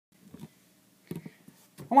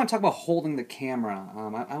I want to talk about holding the camera.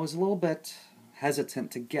 I was a little bit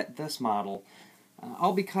hesitant to get this model,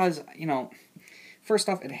 all because, first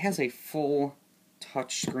off, it has a full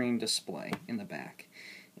touchscreen display in the back.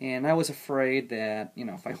 And I was afraid that,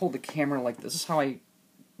 if I hold the camera like this is how I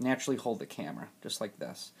naturally hold the camera, just like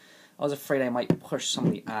this. I was afraid I might push some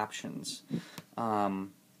of the options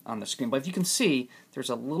on the screen. But if you can see, there's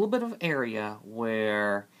a little bit of area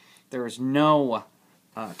where there is no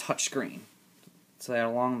touchscreen. So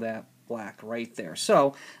along that black right there.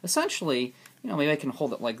 So essentially, maybe I can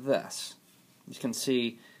hold it like this. You can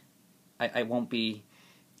see I won't be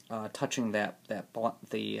touching the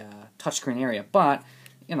touchscreen area, but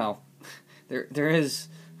there is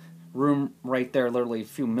room right there, literally a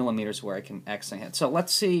few millimeters where I can accidentally hit. So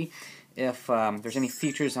let's see if there's any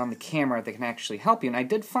features on the camera that can actually help you. And I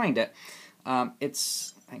did find it. Hang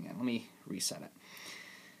on, let me reset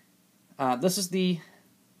it. This is the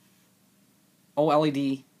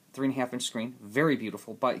OLED 3.5-inch screen, very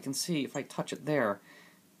beautiful, but you can see if I touch it there,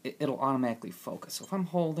 it'll automatically focus. So if I'm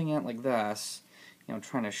holding it like this,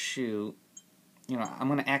 trying to shoot, I'm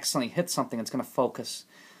going to accidentally hit something that's going to focus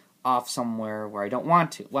off somewhere where I don't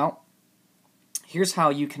want to. Well, here's how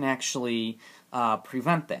you can actually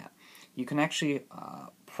prevent that. You can actually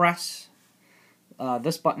press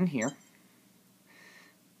this button here.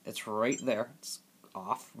 It's right there. It's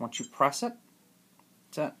off. Once you press it,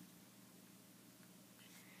 that's it.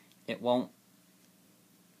 It won't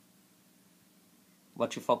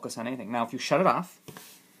let you focus on anything. Now, if you shut it off,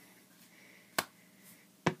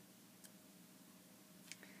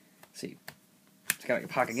 see, take it out of your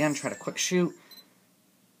pocket again, try to quick shoot.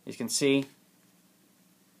 As you can see,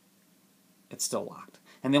 it's still locked.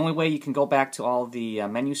 And the only way you can go back to all the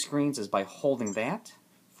menu screens is by holding that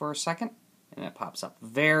for a second, and it pops up.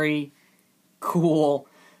 Very cool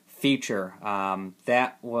feature.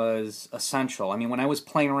 That was essential. I mean, when I was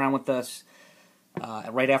playing around with this,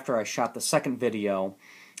 right after I shot the second video,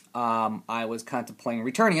 I was contemplating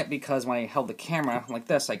returning it because when I held the camera like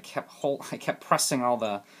this, I kept pressing all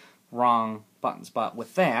the wrong buttons. But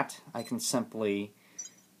with that, I can simply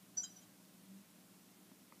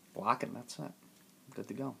block it, and that's it. I'm good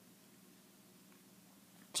to go.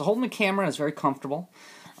 So holding the camera is very comfortable.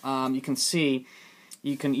 You can see,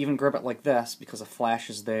 you can even grab it like this because the flash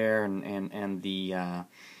is there and the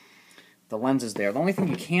lens is there. The only thing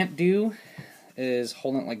you can't do is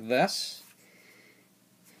hold it like this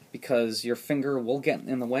because your finger will get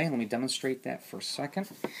in the way. Let me demonstrate that for a second.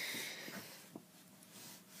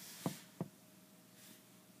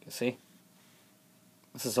 You see?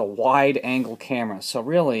 This is a wide angle camera, so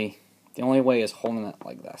really the only way is holding it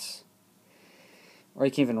like this. Or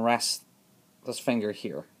you can even rest this finger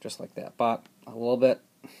here, just like that. But a little bit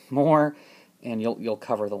more, and you'll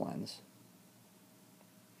cover the lens.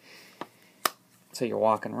 So you're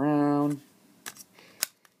walking around,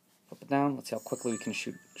 flip it down. Let's see how quickly we can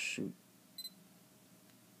shoot.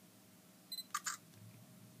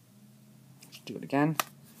 Let's do it again.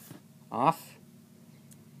 Off.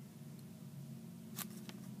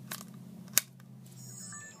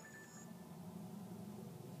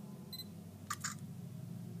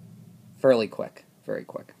 Fairly quick, very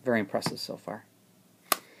quick, very impressive so far.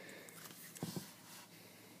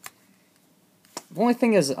 The only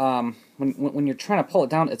thing is, when you're trying to pull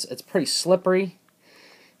it down, it's pretty slippery.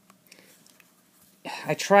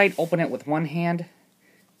 I tried opening it with one hand.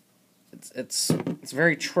 It's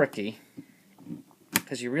very tricky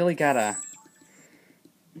because you really gotta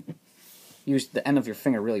use the end of your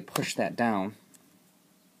finger, really push that down.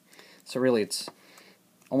 So really, it's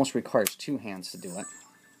almost requires two hands to do it.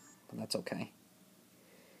 But that's okay.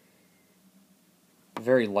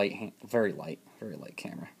 Very light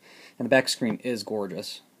camera. And the back screen is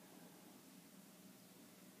gorgeous.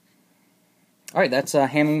 Alright, that's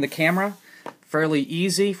handling the camera. Fairly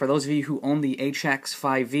easy for those of you who own the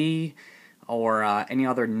TX100V or any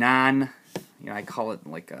other I call it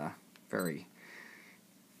like a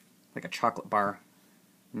chocolate bar,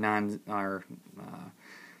 not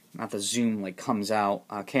the zoom like comes out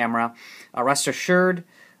camera. Rest assured,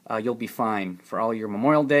 you'll be fine for all your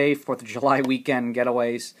Memorial Day, 4th of July weekend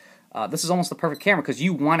getaways. This is almost the perfect camera because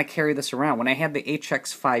you want to carry this around. When I had the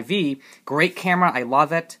TX100V, great camera, I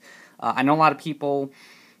love it. I know a lot of people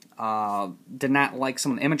did not like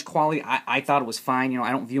some of the image quality. I thought it was fine.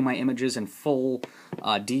 I don't view my images in full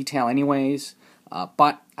detail anyways.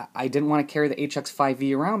 But I didn't want to carry the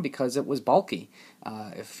TX100V around because it was bulky.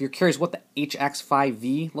 If you're curious what the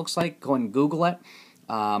TX100V looks like, go and Google it.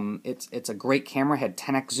 It's a great camera, had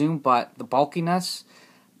 10x zoom, but the bulkiness,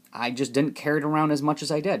 I just didn't carry it around as much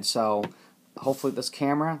as I did. So hopefully this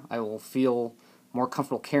camera, I will feel more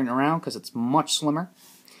comfortable carrying it around because it's much slimmer.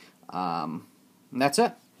 And that's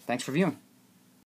it. Thanks for viewing.